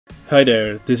Hi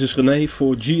there, this is Rene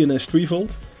for GNS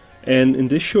 3V, and in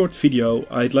this short video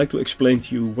I'd like to explain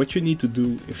to you what you need to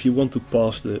do if you want to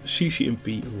pass the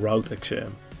CCNP route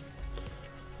exam.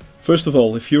 First of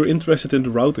all, if you're interested in the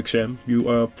route exam, you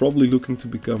are probably looking to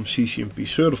become CCNP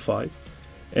certified,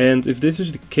 and if this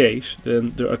is the case,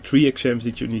 then there are 3 exams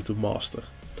that you need to master: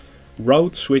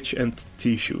 route, switch and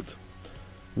TSHOOT.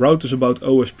 Route is about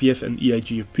OSPF and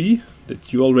EIGRP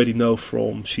that you already know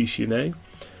from CCNA.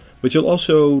 But you'll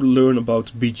also learn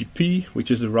about BGP, which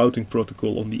is the routing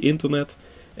protocol on the internet,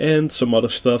 and some other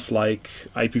stuff like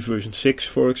IP version 6,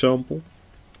 for example.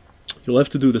 You'll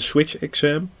have to do the switch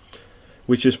exam,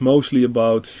 which is mostly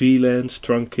about VLANs,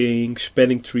 trunking,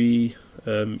 spanning tree,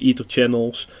 ether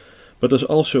channels, but there's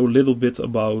also a little bit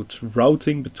about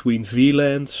routing between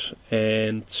VLANs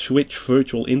and switch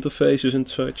virtual interfaces and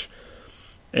such.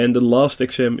 And the last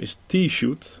exam is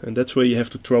TSHOOT, and that's where you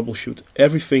have to troubleshoot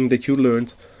everything that you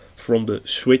learned from the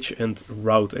switch and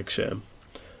route exam.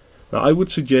 Now I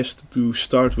would suggest to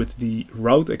start with the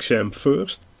route exam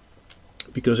first,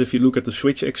 because if you look at the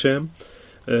switch exam,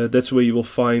 that's where you will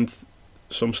find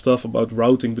some stuff about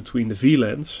routing between the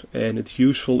VLANs, and it's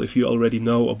useful if you already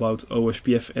know about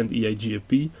OSPF and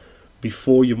EIGRP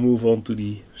before you move on to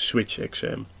the switch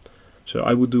exam. So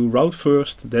I would do route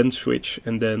first, then switch,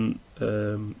 and then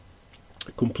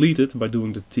complete it by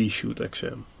doing the TSHOOT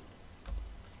exam.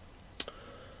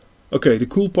 Okay, the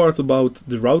cool part about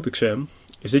the route exam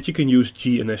is that you can use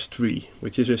GNS3,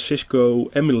 which is a Cisco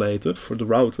emulator for the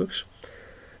routers,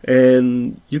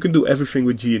 and you can do everything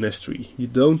with GNS3. You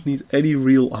don't need any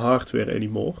real hardware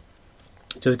anymore.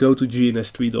 Just go to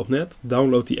gns3.net,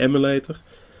 download the emulator,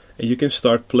 and you can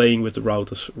start playing with the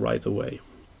routers right away.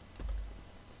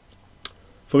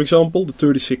 For example, the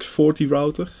 3640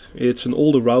 router, it's an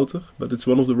older router, but it's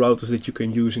one of the routers that you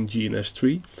can use in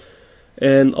GNS3.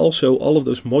 And also all of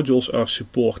those modules are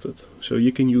supported. So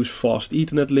you can use fast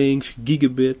Ethernet links,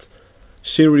 gigabit,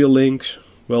 serial links,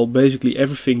 well, basically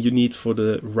everything you need for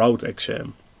the route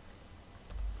exam.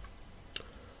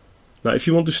 Now if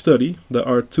you want to study, there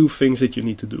are 2 things that you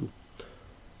need to do.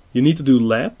 You need to do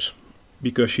labs,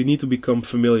 because you need to become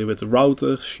familiar with the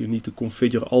routers, you need to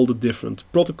configure all the different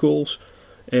protocols,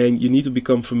 and you need to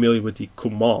become familiar with the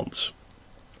commands.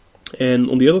 And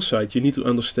on the other side, you need to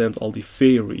understand all the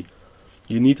theory.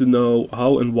 You need to know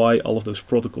how and why all of those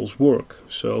protocols work.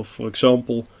 So, for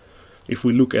example, if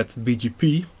we look at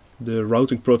BGP, the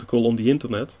routing protocol on the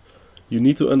internet, you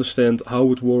need to understand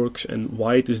how it works and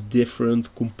why it is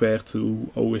different compared to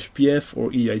OSPF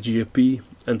or EIGRP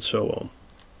and so on.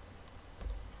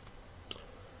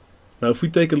 Now, if we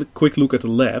take a quick look at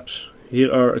the labs,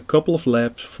 here are a couple of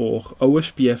labs for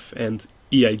OSPF and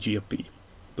EIGRP.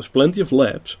 There's plenty of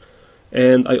labs,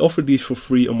 and I offer these for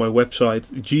free on my website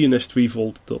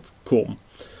gns3volt.com.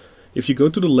 If you go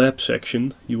to the lab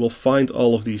section, you will find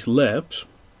all of these labs,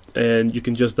 and you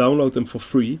can just download them for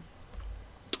free.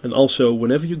 And also,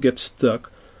 whenever you get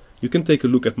stuck, you can take a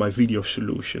look at my video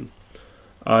solution.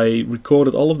 I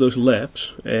recorded all of those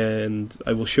labs, and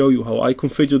I will show you how I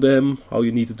configure them, how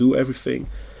you need to do everything,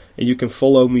 and you can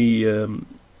follow me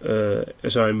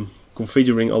as I'm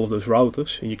configuring all of those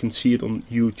routers, and you can see it on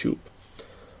YouTube.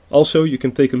 Also, you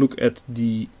can take a look at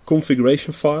the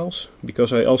configuration files,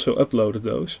 because I also uploaded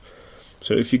those.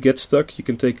 So if you get stuck, you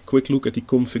can take a quick look at the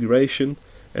configuration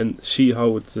and see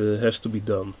how it has to be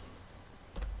done.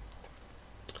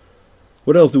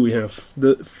 What else do we have?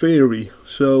 The theory.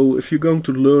 So if you're going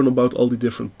to learn about all the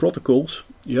different protocols,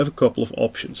 you have a couple of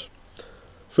options.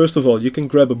 First of all, you can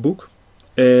grab a book,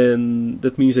 and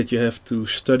that means that you have to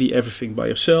study everything by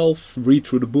yourself, read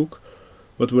through the book.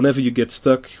 But whenever you get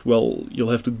stuck, well,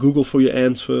 you'll have to Google for your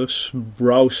answers,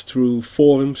 browse through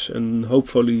forums, and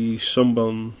hopefully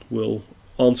someone will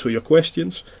answer your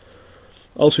questions.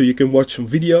 Also, you can watch some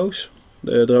videos.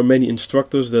 There are many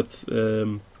instructors that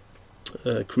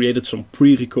created some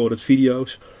pre-recorded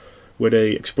videos where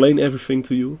they explain everything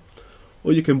to you.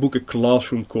 Or you can book a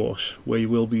classroom course where you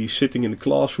will be sitting in the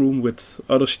classroom with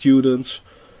other students,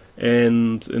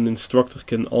 and an instructor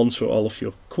can answer all of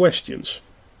your questions.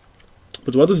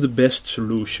 But what is the best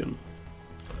solution?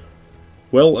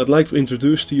 Well, I'd like to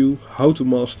introduce to you how to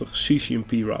master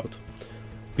CCNP route.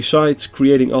 Besides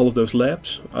creating all of those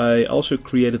labs, I also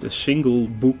created a single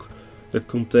book that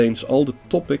contains all the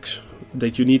topics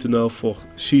that you need to know for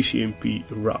CCNP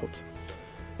route.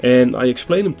 And I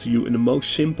explain them to you in the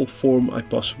most simple form I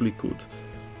possibly could.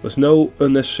 There's no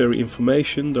unnecessary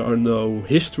information, there are no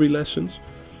history lessons,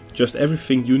 just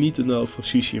everything you need to know for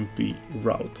CCNP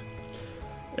route.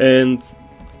 And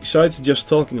besides just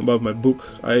talking about my book,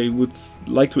 I would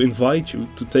like to invite you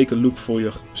to take a look for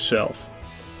yourself.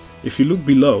 If you look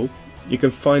below, you can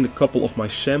find a couple of my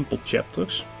sample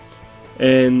chapters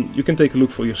and you can take a look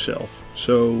for yourself.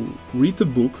 So read the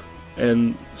book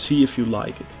and see if you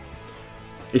like it.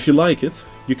 If you like it,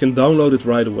 you can download it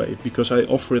right away because I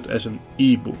offer it as an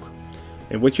ebook.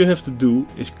 And what you have to do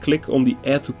is click on the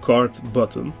Add to Cart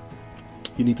button.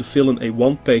 You need to fill in a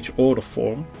one-page order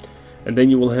form and then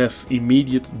you will have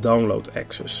immediate download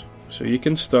access. So you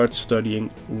can start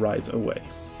studying right away.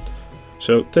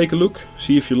 So take a look,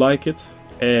 see if you like it,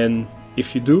 and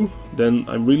if you do, then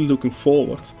I'm really looking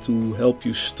forward to help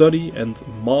you study and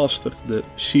master the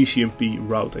CCNP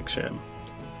route exam.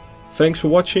 Thanks for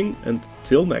watching and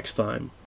till next time.